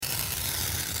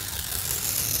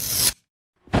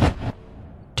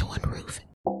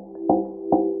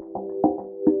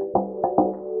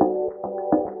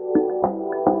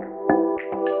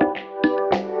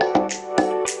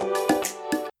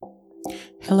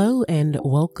Hello and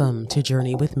welcome to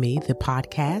Journey with Me, the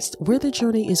podcast where the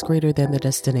journey is greater than the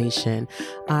destination.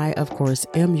 I, of course,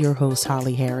 am your host,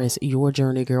 Holly Harris, your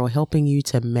journey girl, helping you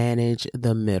to manage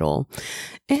the middle.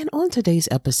 And on today's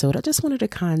episode, I just wanted to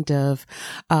kind of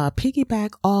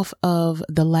piggyback off of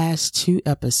the last two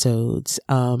episodes.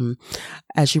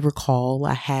 As you recall,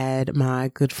 I had my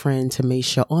good friend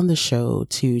Tamisha on the show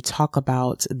to talk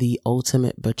about the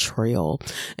ultimate betrayal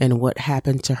and what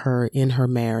happened to her in her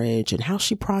marriage and how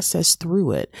she processed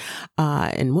through it.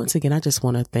 And once again, I just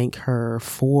want to thank her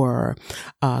for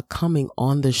coming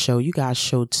on the show. You guys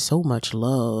showed so much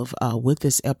love with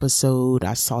this episode.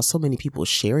 I saw so many people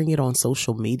sharing it on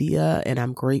social media, and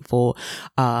I'm grateful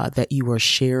that you are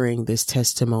sharing this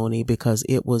testimony because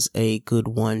it was a good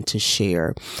one to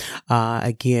share.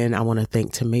 Again, I want to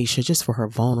thank Tamisha just for her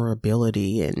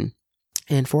vulnerability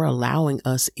and for allowing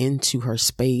us into her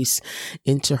space,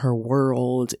 into her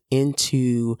world,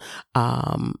 into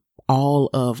all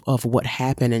of what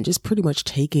happened, and just pretty much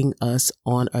taking us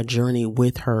on a journey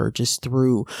with her, just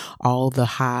through all the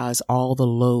highs, all the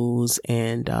lows,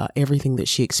 and everything that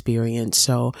she experienced.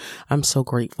 So I'm so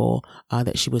grateful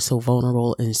that she was so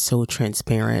vulnerable and so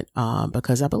transparent,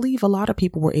 because I believe a lot of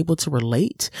people were able to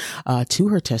relate to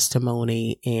her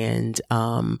testimony, and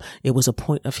it was a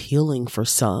point of healing for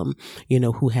some,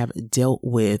 who have dealt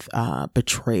with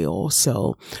betrayal.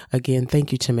 So again,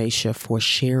 thank you, Tamisha, for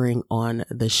sharing on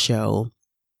the show.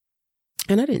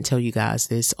 And I didn't tell you guys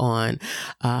this on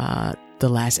the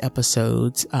last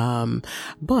episodes,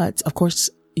 but of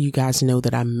course, you guys know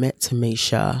that I met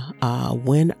Tamisha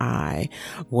when I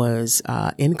was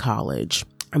in college.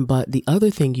 But the other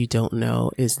thing you don't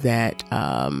know is that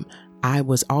I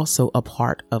was also a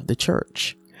part of the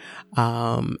church.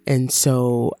 And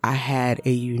so I had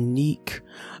a unique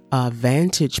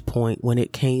vantage point when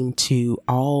it came to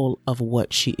all of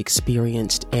what she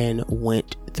experienced and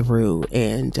went through.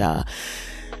 And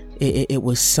it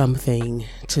was something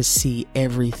to see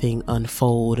everything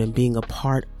unfold, and being a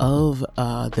part of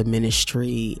the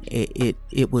ministry.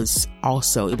 It was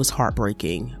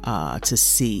heartbreaking to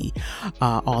see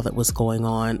all that was going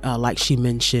on. Like she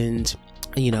mentioned,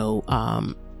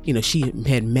 she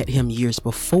had met him years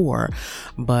before,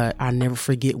 but I never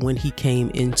forget when he came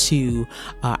into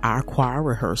our choir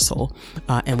rehearsal,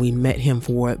 and we met him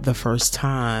for the first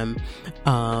time.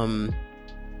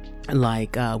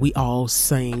 We all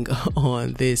sang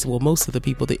on this. Well, most of the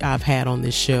people that I've had on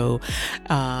this show,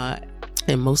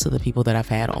 and most of the people that I've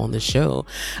had on the show,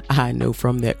 I know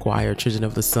from that choir, Children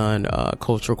of the Sun,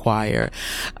 cultural choir.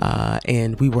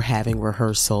 And we were having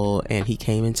rehearsal, and he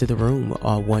came into the room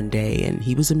one day, and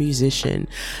he was a musician,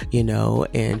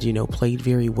 and played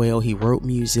very well. He wrote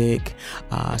music.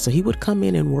 So he would come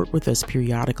in and work with us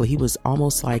periodically. He was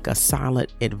almost like a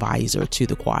silent advisor to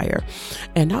the choir.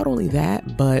 And not only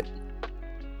that, but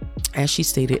as she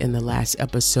stated in the last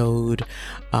episode,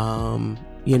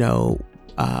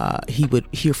 he would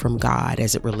hear from God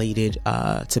as it related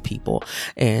to people.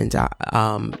 And,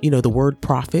 the word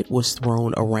prophet was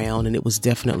thrown around, and it was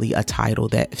definitely a title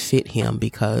that fit him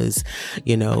because,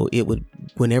 it would,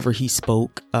 whenever he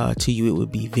spoke to you, it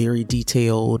would be very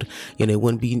detailed. It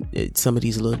wouldn't be some of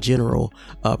these little general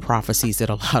prophecies that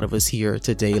a lot of us hear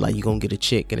today, like you're going to get a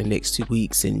check in the next 2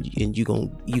 weeks and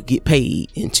you get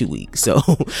paid in 2 weeks. So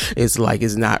it's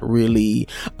not really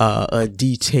a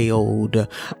detailed,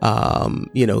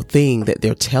 thing that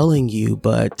they're telling you,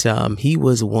 but he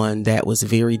was one that was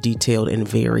very detailed and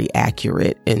very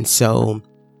accurate. And so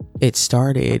it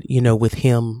started, with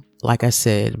him, like I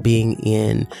said, being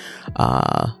in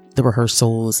the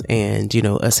rehearsals and,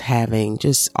 us having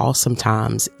just awesome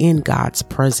times in God's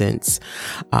presence,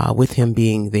 with him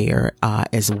being there,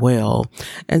 as well.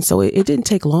 And so it didn't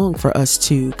take long for us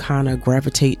to kind of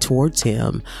gravitate towards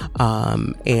him.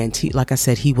 And he, like I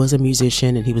said, he was a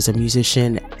musician, and he was a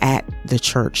musician at the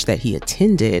church that he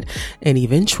attended. And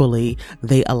eventually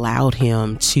they allowed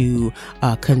him to,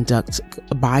 conduct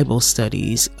Bible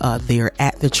studies, there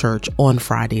at the church on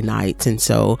Friday nights. And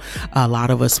so a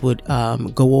lot of us would,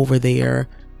 go over there,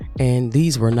 and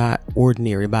these were not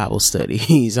ordinary Bible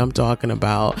studies. I'm talking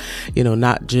about,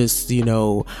 not just,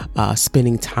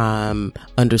 spending time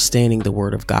understanding the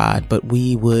Word of God, but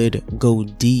we would go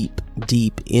deep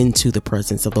into the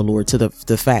presence of the Lord, to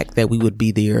the fact that we would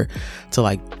be there to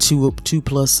like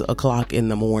 2+ o'clock in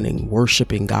the morning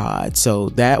worshiping God. So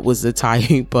that was the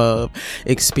type of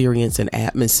experience and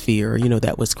atmosphere,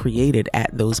 that was created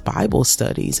at those Bible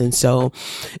studies. And so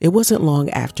it wasn't long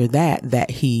after that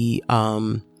he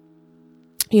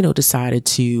decided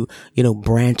to,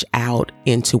 branch out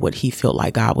into what he felt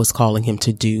like God was calling him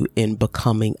to do in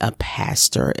becoming a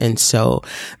pastor. And so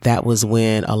that was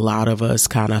when a lot of us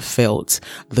kind of felt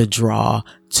the draw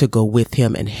to go with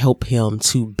him and help him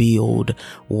to build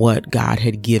what God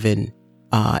had given,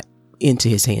 into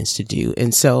his hands to do.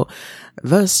 And so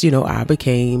thus, I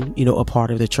became, a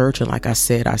part of the church. And like I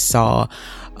said, I saw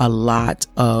a lot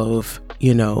of,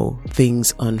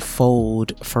 things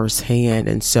unfold firsthand.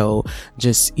 And so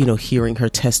just, hearing her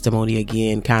testimony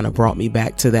again kind of brought me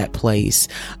back to that place.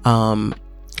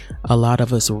 A lot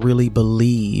of us really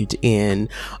believed in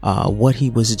what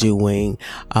he was doing,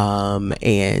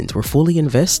 and were fully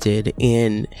invested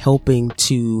in helping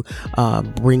to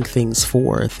bring things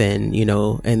forth. And,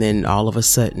 and then all of a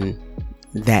sudden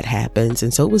that happens.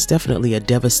 And so it was definitely a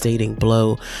devastating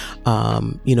blow,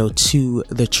 to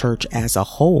the church as a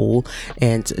whole,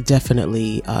 and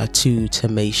definitely to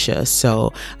Tamisha.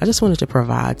 So I just wanted to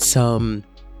provide some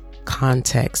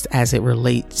context as it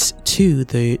relates to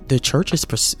the church's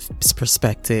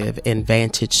perspective and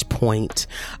vantage point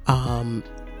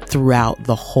throughout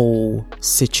the whole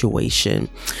situation.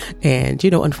 And,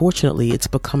 unfortunately, it's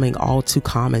becoming all too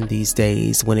common these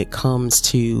days when it comes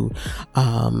to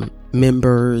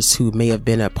members who may have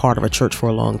been a part of a church for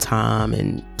a long time,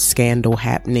 and scandal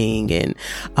happening, and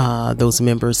those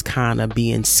members kind of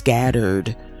being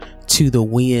scattered to the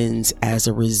winds as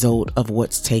a result of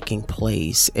what's taking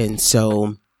place. And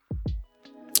so,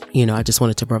 I just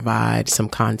wanted to provide some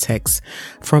context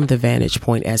from the vantage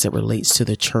point as it relates to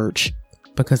the church,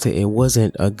 because it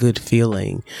wasn't a good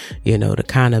feeling, to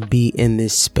kind of be in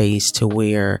this space to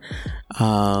where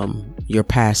your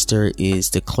pastor is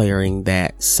declaring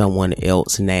that someone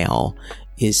else now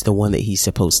is the one that he's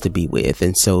supposed to be with.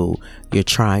 And so you're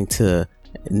trying to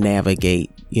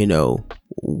navigate,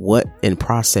 what and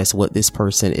process what this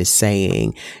person is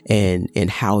saying, and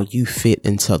how you fit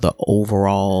into the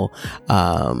overall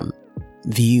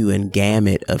view and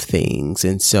gamut of things.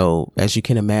 And so, as you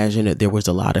can imagine, there was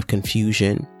a lot of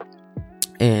confusion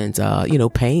and,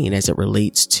 pain as it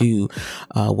relates to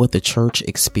what the church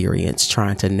experienced,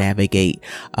 trying to navigate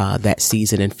that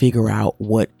season and figure out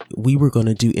what we were going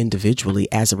to do individually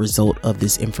as a result of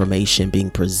this information being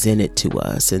presented to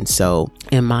us. And so,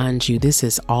 and mind you, this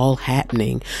is all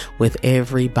happening with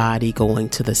everybody going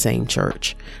to the same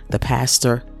church, the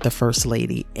pastor, the first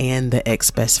lady, and the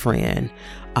ex-best friend,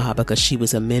 because she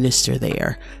was a minister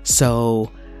there.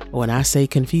 So when I say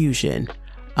confusion,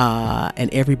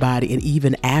 and everybody, and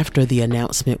even after the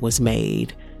announcement was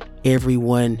made,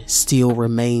 everyone still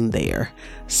remained there.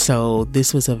 So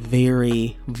this was a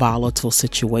very volatile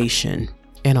situation.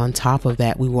 And on top of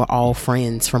that, we were all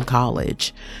friends from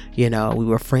college. We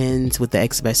were friends with the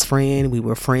ex-best friend. We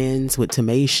were friends with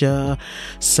Tamisha.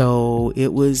 So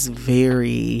it was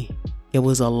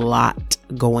a lot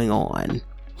going on.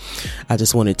 I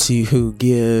just wanted to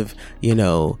give,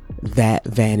 that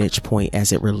vantage point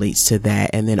as it relates to that.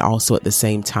 And then also at the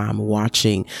same time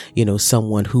watching,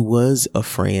 someone who was a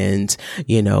friend,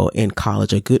 in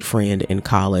college, a good friend in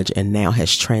college, and now has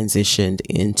transitioned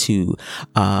into,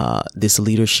 this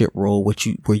leadership role,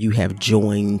 where you have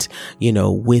joined,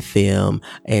 with them,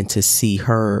 and to see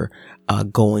her,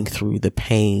 going through the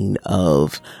pain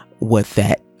of what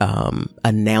that,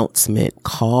 announcement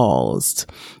caused,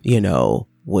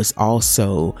 was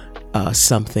also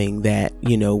something that,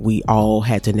 we all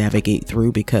had to navigate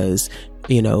through, because,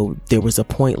 there was a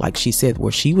point, like she said,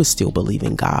 where she was still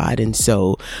believing God. And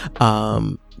so,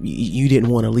 you didn't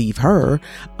want to leave her.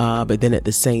 But then at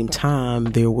the same time,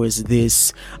 there was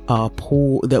this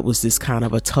pull, that was this kind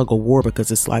of a tug of war,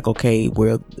 because it's like, okay,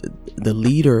 where the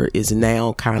leader is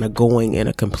now kind of going in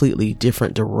a completely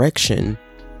different direction.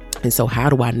 And so how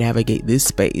do I navigate this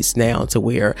space now to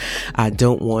where I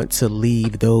don't want to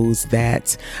leave those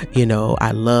that,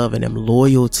 I love and am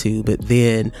loyal to, but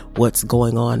then what's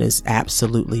going on is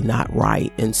absolutely not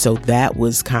right. And so that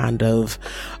was kind of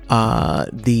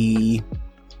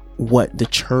what the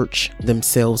church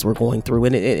themselves were going through.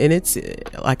 And it's,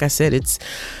 like I said, it's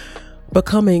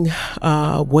becoming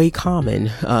way common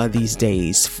these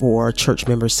days for church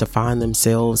members to find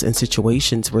themselves in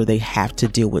situations where they have to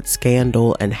deal with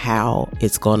scandal and how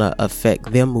it's going to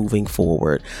affect them moving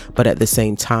forward. But at the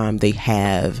same time, they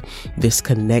have this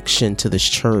connection to this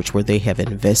church where they have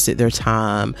invested their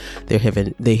time, they have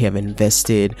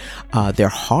invested their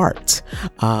heart,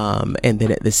 and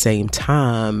then at the same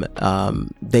time,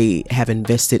 they have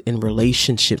invested in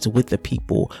relationships with the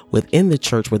people within the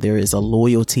church where there is a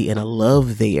loyalty and a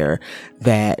love there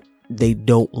that they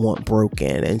don't want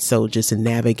broken. And so just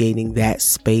navigating that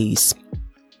space,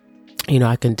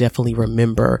 I can definitely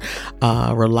remember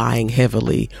relying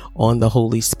heavily on the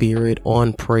Holy Spirit,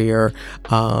 on prayer,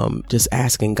 just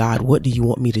asking God, what do you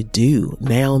want me to do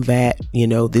now that,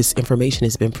 this information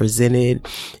has been presented?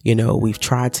 We've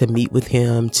tried to meet with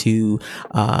him to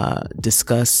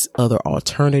discuss other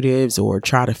alternatives or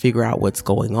try to figure out what's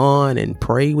going on and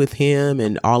pray with him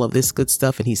and all of this good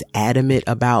stuff. And he's adamant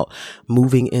about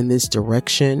moving in this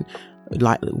direction.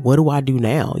 Like, what do I do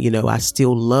now? I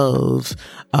still love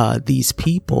these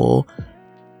people.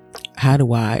 How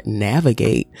do I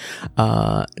navigate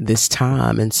this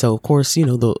time? And so, of course,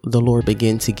 the Lord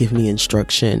began to give me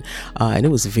instruction, and it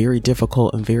was very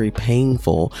difficult and very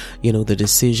painful, the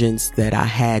decisions that I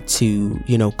had to,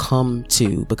 come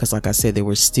to, because like I said, there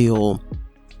was still,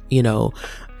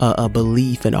 a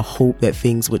belief and a hope that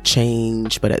things would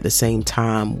change. But at the same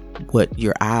time, what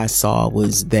your eyes saw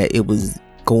was that it was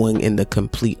going in the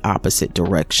complete opposite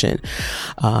direction.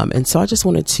 And so I just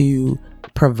wanted to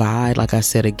provide, like I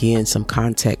said, again, some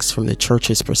context from the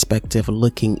church's perspective,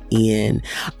 looking in.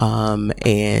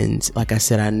 And like I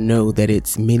said, I know that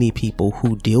it's many people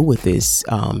who deal with this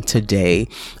today.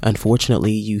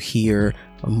 Unfortunately, you hear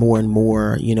more and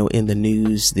more, in the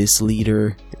news, this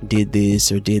leader did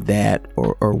this or did that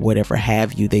or whatever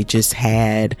have you. They just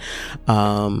had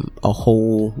a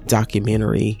whole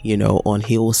documentary, on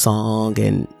Hillsong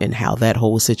and how that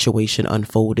whole situation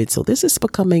unfolded. So this is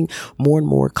becoming more and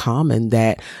more common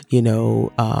that,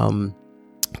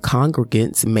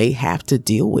 congregants may have to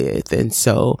deal with. And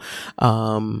so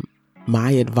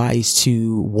my advice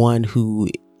to one who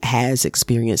has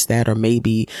experienced that, or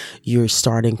maybe you're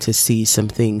starting to see some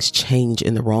things change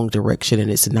in the wrong direction and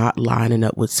it's not lining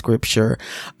up with scripture,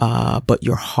 but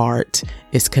your heart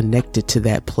is connected to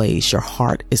that place. Your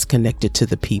heart is connected to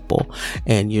the people,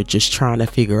 and you're just trying to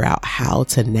figure out how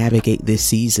to navigate this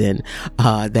season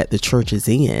that the church is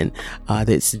in.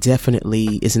 That's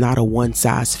definitely is not a one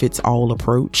size fits all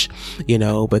approach,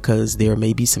 because there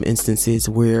may be some instances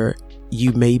where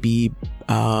you may be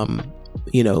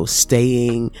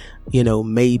staying,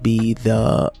 maybe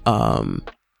the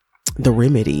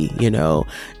remedy,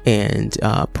 and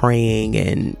praying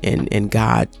and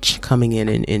God coming in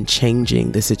and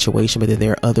changing the situation. But then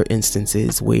there are other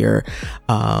instances where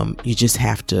you just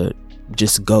have to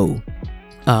just go.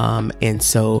 And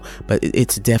so, but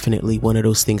it's definitely one of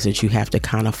those things that you have to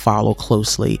kind of follow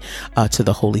closely to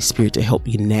the Holy Spirit to help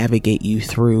you navigate you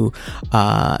through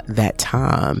that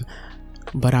time.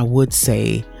 But I would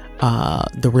say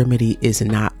the remedy is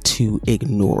not to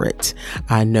ignore it.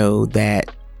 I know that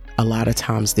a lot of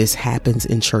times this happens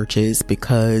in churches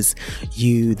because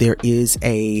there is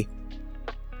a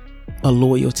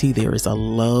loyalty, there is a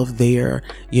love there,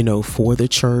 for the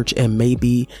church, and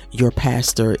maybe your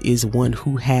pastor is one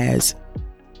who has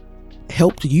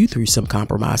helped you through some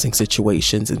compromising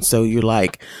situations. And so you're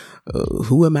like,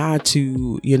 who am I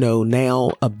to,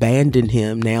 now abandon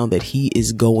him now that he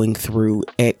is going through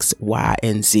X, Y,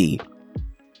 and Z?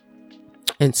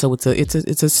 And so it's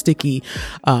a sticky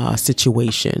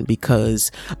situation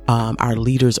because our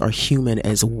leaders are human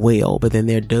as well. But then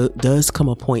there does come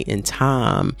a point in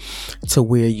time to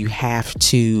where you have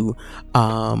to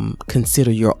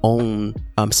consider your own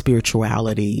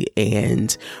spirituality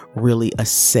and really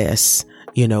assess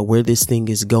where this thing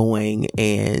is going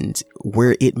and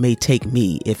where it may take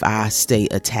me if I stay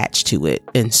attached to it.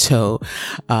 And so,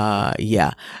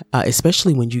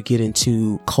 especially when you get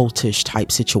into cultish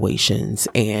type situations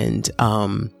and,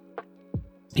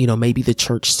 maybe the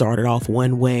church started off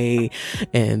one way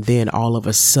and then all of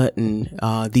a sudden,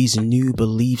 these new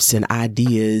beliefs and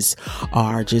ideas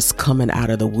are just coming out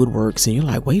of the woodworks. And you're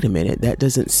like, wait a minute, that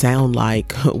doesn't sound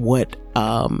like what,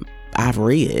 I've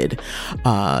read.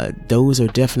 Those are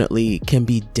definitely can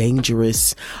be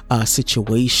dangerous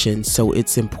situations. So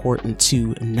it's important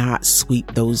to not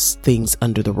sweep those things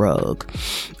under the rug.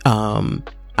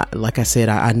 Like I said,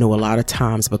 I know a lot of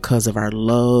times because of our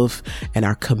love and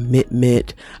our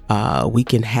commitment, we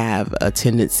can have a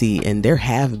tendency, and there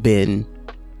have been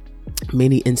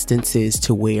many instances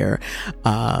to where,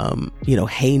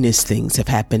 heinous things have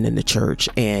happened in the church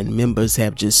and members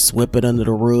have just swept it under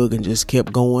the rug and just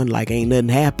kept going like ain't nothing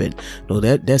happened. No,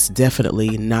 that's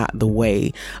definitely not the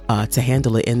way to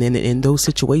handle it. And then in those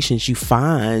situations, you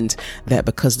find that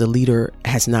because the leader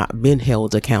has not been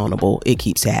held accountable, it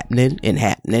keeps happening and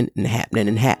happening and happening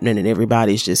and happening, and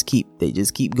everybody's just keep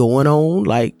going on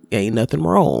like ain't nothing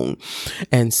wrong.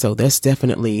 And so that's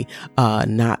definitely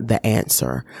not the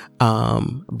answer.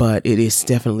 But it is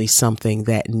definitely something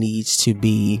that needs to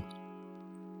be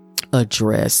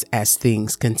addressed as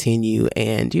things continue.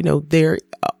 And, there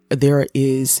there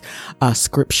is a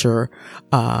scripture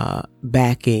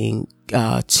backing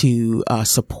to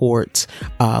support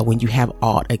when you have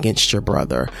aught against your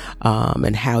brother,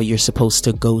 and how you're supposed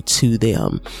to go to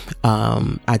them.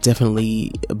 I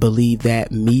definitely believe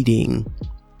that meeting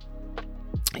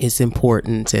is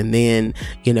important. And then,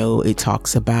 it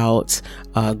talks about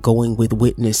going with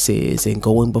witnesses and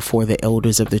going before the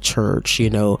elders of the church.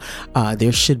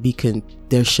 There should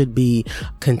be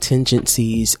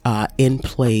contingencies in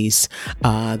place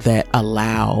that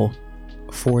allow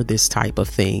for this type of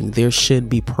thing. There should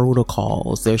be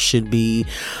protocols. There should be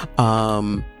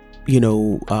boards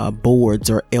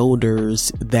or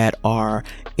elders that are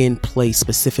in place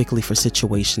specifically for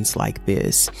situations like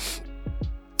this.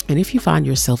 And if you find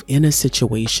yourself in a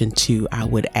situation too, I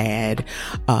would add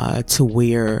to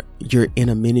where you're in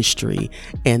a ministry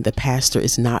and the pastor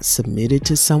is not submitted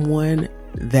to someone,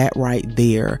 that right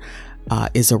there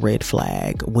is a red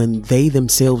flag. When they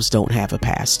themselves don't have a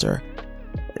pastor,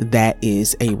 that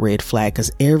is a red flag,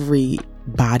 because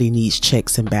everybody needs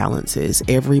checks and balances.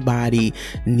 Everybody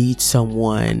needs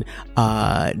someone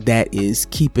that is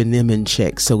keeping them in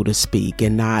check, so to speak,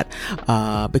 and not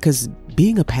because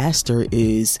being a pastor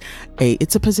it's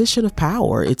a position of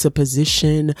power. It's a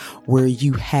position where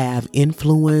you have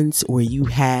influence, where you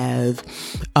have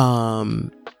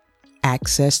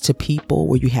access to people,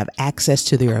 where you have access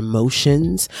to their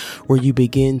emotions, where you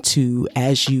begin to,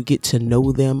 as you get to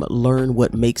know them, learn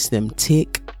what makes them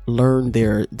tick, learn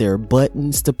their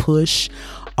buttons to push,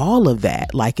 all of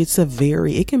that. Like, it's a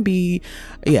very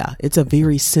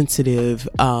sensitive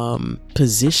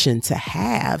position to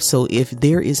have. So if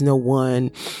there is no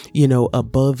one,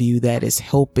 above you that is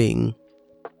helping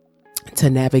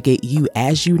to navigate you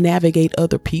as you navigate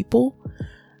other people,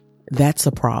 that's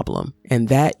a problem. And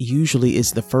that usually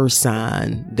is the first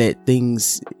sign that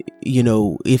things,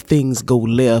 if things go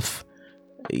left,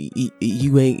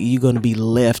 you're going to be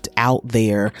left out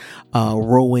there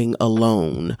rowing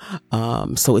alone.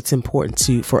 So it's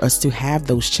important for us to have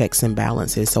those checks and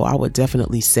balances. So I would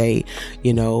definitely say,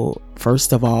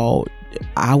 first of all,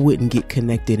 I wouldn't get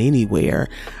connected anywhere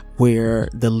where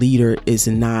the leader is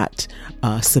not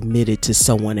submitted to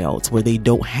someone else, where they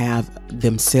don't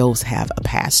themselves have a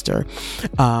pastor.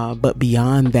 But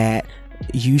beyond that,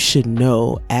 you should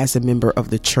know as a member of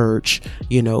the church,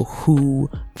 who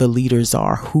the leaders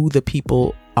are, who the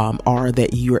people are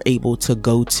that you're able to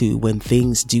go to when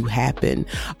things do happen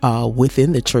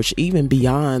within the church, even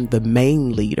beyond the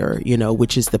main leader,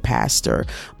 which is the pastor.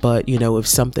 But, if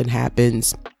something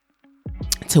happens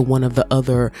to one of the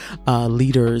other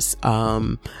leaders,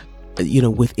 within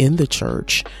the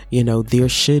church, there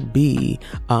should be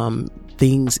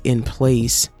things in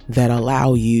place that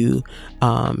allow you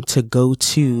to go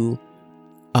to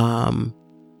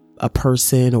a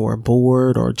person or a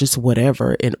board or just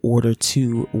whatever in order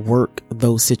to work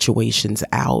those situations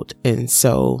out. And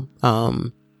so,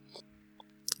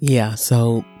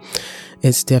 so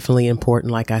it's definitely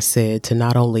important, like I said, to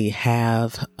not only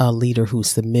have a leader who's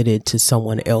submitted to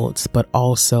someone else, but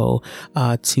also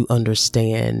to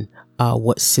understand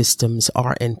what systems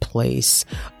are in place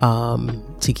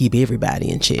to keep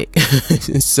everybody in check.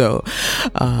 So,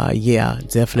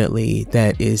 definitely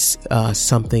that is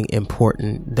something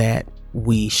important that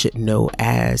we should know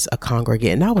as a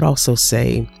congregant. And I would also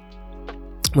say,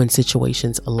 when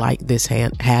situations like this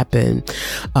happen,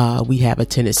 we have a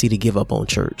tendency to give up on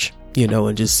church.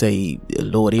 And just say,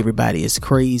 Lord, everybody is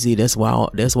crazy. That's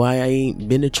why I ain't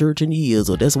been to church in years,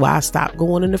 or that's why I stopped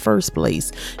going in the first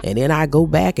place. And then I go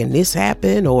back and this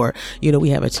happened, or, we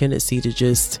have a tendency to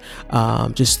just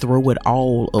throw it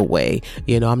all away.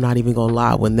 I'm not even gonna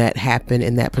lie. When that happened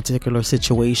in that particular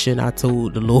situation, I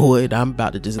told the Lord, I'm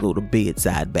about to just go to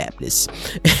Bedside Baptist.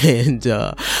 And,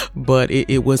 but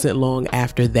it wasn't long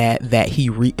after that he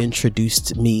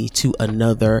reintroduced me to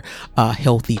another,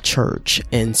 healthy church.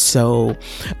 And so,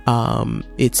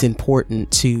 it's important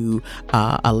to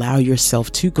allow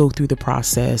yourself to go through the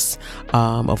process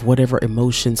of whatever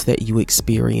emotions that you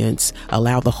experience.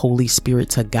 Allow the Holy Spirit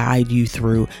to guide you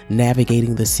through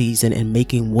navigating the season and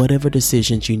making whatever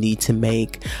decisions you need to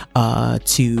make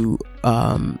to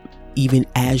even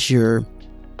as you're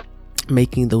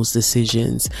making those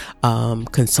decisions,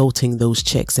 consulting those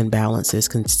checks and balances,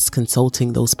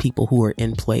 consulting those people who are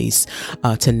in place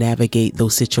to navigate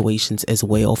those situations as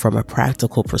well from a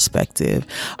practical perspective.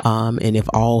 And if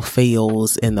all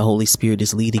fails and the Holy Spirit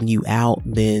is leading you out,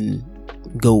 then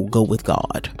go with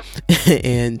God.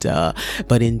 And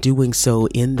but in doing so,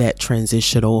 in that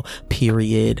transitional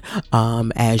period,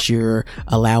 as you're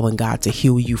allowing God to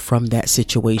heal you from that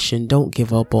situation, don't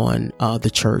give up on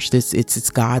the church. It's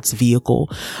God's vehicle.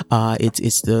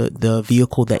 It's the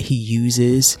vehicle that he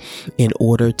uses in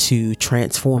order to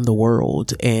transform the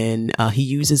world, and he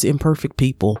uses imperfect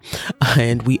people,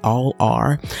 and we all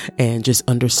are. And just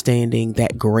understanding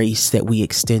that grace that we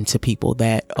extend to people,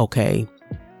 that okay,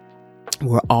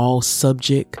 we're all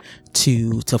subject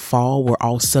to fall. We're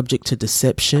all subject to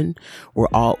deception. We're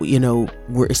all,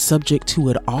 we're subject to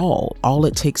it all. All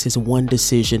it takes is one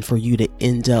decision for you to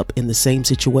end up in the same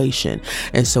situation.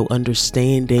 And so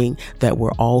understanding that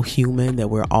we're all human, that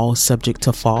we're all subject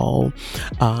to fall,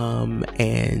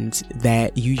 and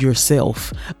that you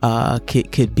yourself,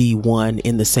 could be one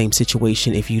in the same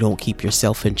situation if you don't keep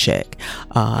yourself in check.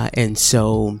 And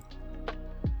so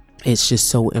it's just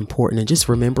so important, and just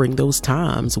remembering those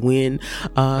times when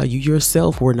you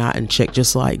yourself were not in check.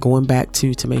 Just like going back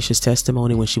to Tamisha's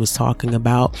testimony when she was talking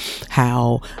about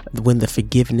how when the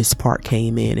forgiveness part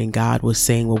came in and God was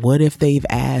saying, well, what if they've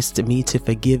asked me to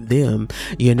forgive them,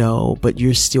 but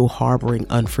you're still harboring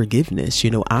unforgiveness?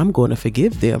 I'm going to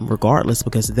forgive them regardless,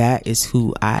 because that is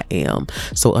who I am.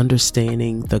 So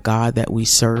understanding the God that we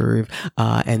serve,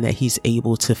 and that he's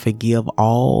able to forgive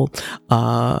all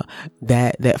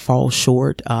that fall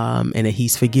short, and that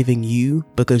he's forgiving you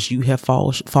because you have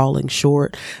falling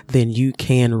short, then you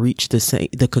can reach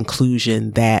the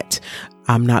conclusion that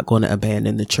I'm not going to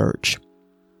abandon the church.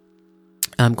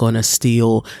 I'm going to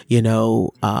still,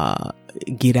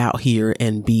 get out here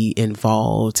and be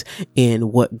involved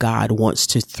in what God wants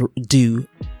to do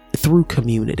through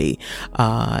community,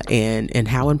 and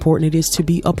how important it is to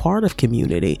be a part of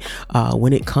community.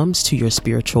 When it comes to your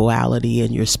spirituality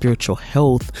and your spiritual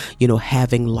health,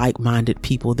 having like-minded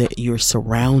people that you're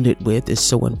surrounded with is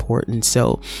so important.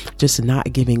 So just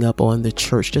not giving up on the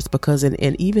church just because,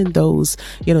 and even those,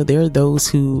 there are those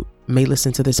who may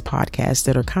listen to this podcast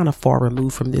that are kind of far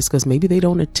removed from this because maybe they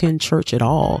don't attend church at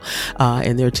all,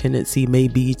 and their tendency may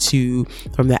be to,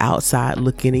 from the outside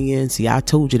looking in, see, I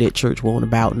told you that church wasn't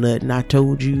about nothing. I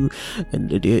told you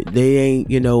they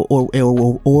ain't,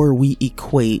 or we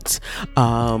equate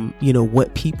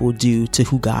what people do to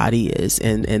who God is,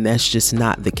 and that's just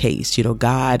not the case.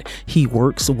 God, he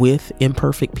works with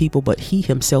imperfect people, but he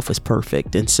himself is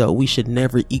perfect, and so we should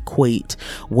never equate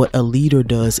what a leader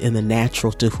does in the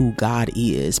natural to who God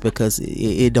is, because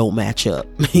it don't match up.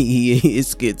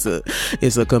 It's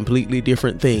a completely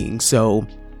different thing. So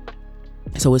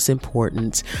it's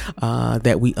important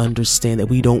that we understand that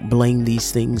we don't blame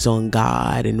these things on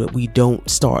God, and that we don't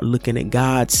start looking at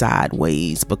God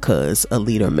sideways because a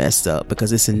leader messed up,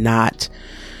 because it's not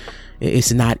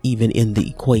even in the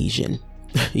equation.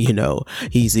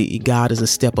 God is a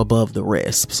step above the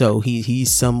rest. So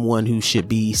he's someone who should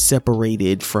be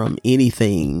separated from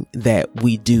anything that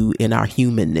we do in our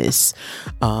humanness.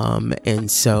 And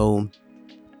so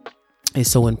it's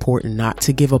so important not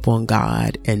to give up on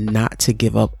God and not to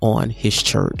give up on his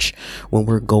church when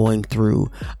we're going through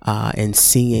and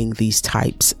seeing these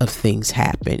types of things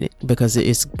happen, because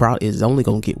it's only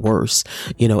going to get worse,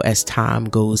 as time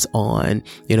goes on.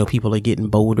 People are getting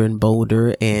bolder and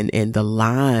bolder, and the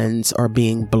lines are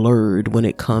being blurred when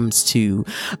it comes to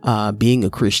being a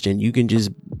Christian. You can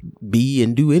just be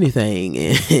and do anything,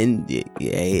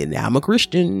 and I'm a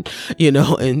Christian,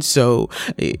 and so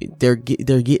they're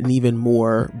getting even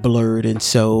more blurred. And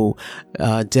so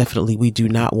definitely we do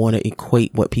not want to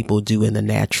equate what people do in the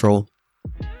natural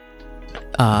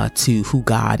to who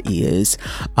God is,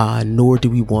 nor do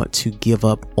we want to give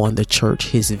up on the church,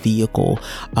 his vehicle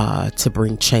to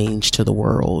bring change to the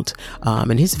world,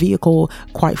 and his vehicle,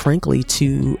 quite frankly,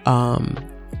 to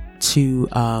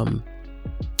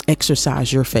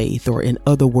exercise your faith, or in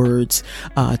other words,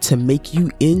 to make you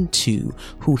into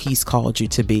who he's called you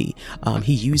to be.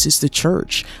 He uses the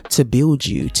church to build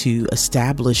you, to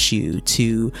establish you,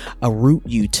 to root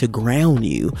you, to ground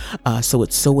you. So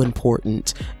it's so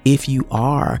important, if you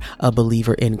are a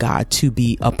believer in God, to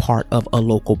be a part of a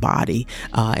local body,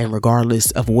 and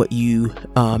regardless of what you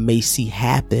may see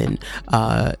happen,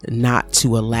 not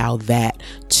to allow that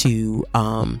to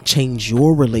change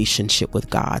your relationship with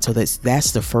God. So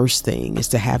that's the first thing, is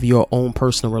to have your own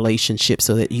personal relationship,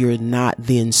 so that you're not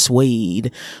then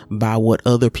swayed by what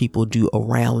other people do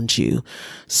around you.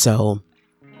 So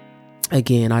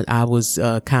again, I was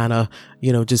kind of,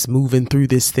 just moving through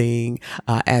this thing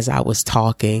as I was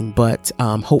talking, but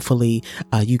hopefully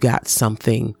you got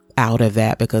something out of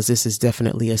that, because this is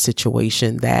definitely a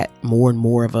situation that more and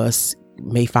more of us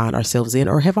may find ourselves in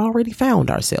or have already found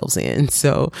ourselves in.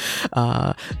 So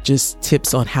just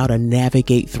tips on how to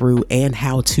navigate through and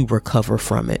how to recover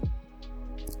from it.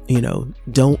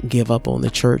 Don't give up on the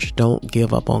church. Don't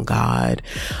give up on God.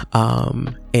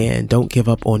 And don't give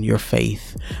up on your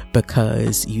faith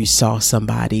because you saw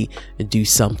somebody do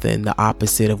something the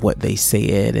opposite of what they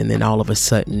said. And then all of a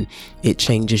sudden it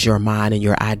changes your mind and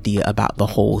your idea about the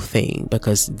whole thing,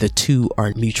 because the two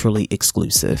are mutually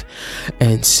exclusive.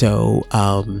 And so,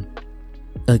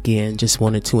 again, just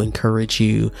wanted to encourage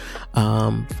you,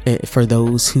 for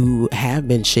those who have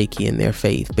been shaky in their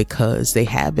faith because they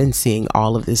have been seeing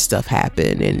all of this stuff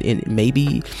happen, and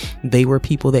maybe they were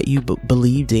people that you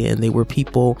believed in, they were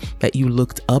people that you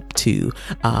looked up to,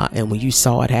 and when you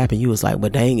saw it happen, you was like, well,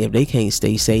 dang, if they can't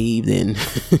stay saved,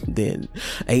 then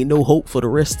ain't no hope for the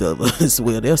rest of us.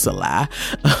 Well, that's a lie.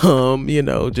 So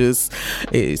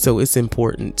it's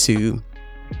important to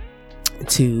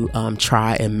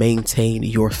try and maintain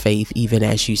your faith even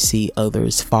as you see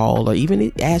others fall, or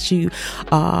even as you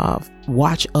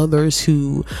watch others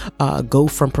who go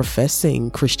from professing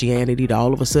Christianity to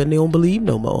all of a sudden they don't believe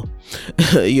no more.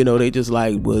 They just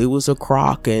like, well, it was a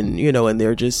crock, and and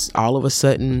they're just all of a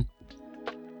sudden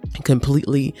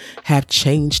completely have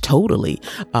changed totally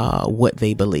what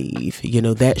they believe.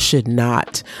 That should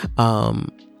not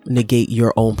negate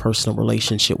your own personal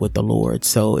relationship with the Lord.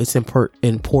 So it's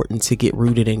important to get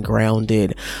rooted and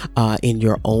grounded in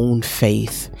your own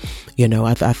faith.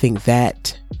 I think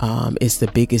that is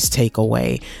the biggest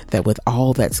takeaway, that with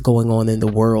all that's going on in the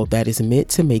world that is meant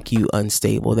to make you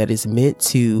unstable, that is meant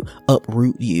to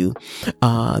uproot you,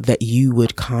 that you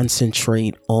would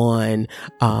concentrate on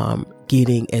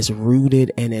getting as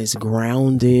rooted and as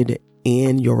grounded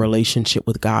in your relationship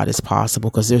with God as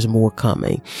possible, because there's more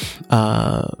coming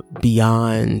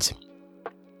beyond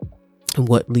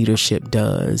what leadership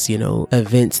does,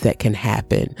 events that can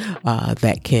happen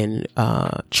that can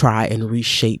try and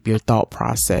reshape your thought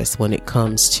process when it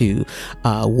comes to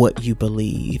what you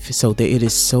believe. So that it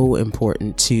is so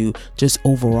important to just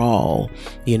overall,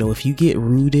 if you get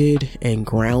rooted and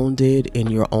grounded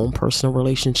in your own personal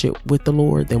relationship with the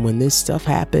Lord, then when this stuff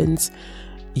happens,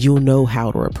 you'll know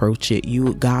how to approach it. You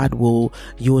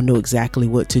will know exactly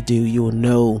what to do. You'll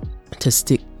know to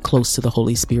stick close to the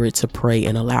Holy Spirit, to pray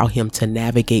and allow Him to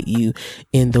navigate you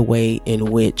in the way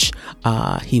in which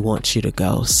He wants you to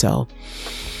go. So,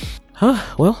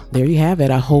 well, there you have it.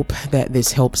 I hope that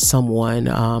this helps someone,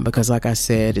 because like I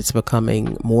said, it's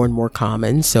becoming more and more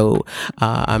common. So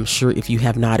I'm sure if you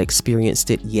have not experienced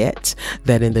it yet,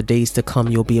 that in the days to come,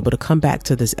 you'll be able to come back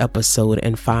to this episode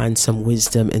and find some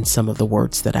wisdom in some of the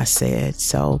words that I said.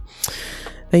 So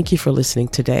thank you for listening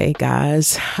today,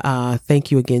 guys.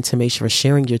 Thank you again to Maisha for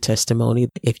sharing your testimony.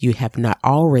 If you have not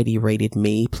already rated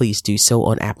me, please do so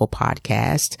on Apple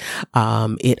Podcast.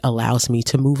 It allows me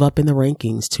to move up in the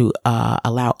rankings, to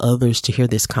allow others to hear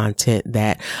this content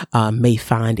that may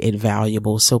find it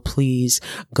valuable. So please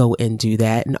go and do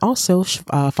that. And also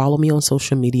follow me on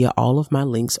social media. All of my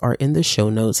links are in the show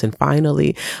notes. And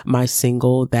finally, my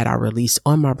single that I released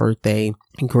on my birthday,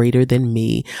 Greater Than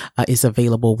Me, is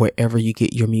available wherever you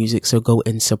get your music. So go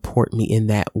and support me in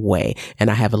that way. And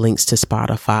I have links to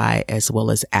Spotify as well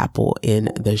as Apple in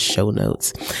the show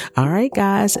notes. All right,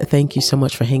 guys. Thank you so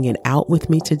much for hanging out with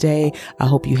me today. I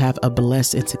hope you have a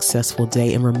blessed and successful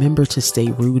day. And remember to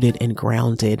stay rooted and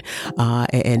grounded,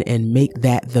 and make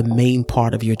that the main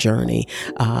part of your journey,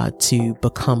 to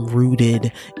become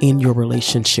rooted in your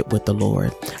relationship with the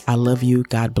Lord. I love you.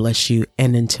 God bless you.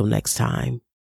 And until next time.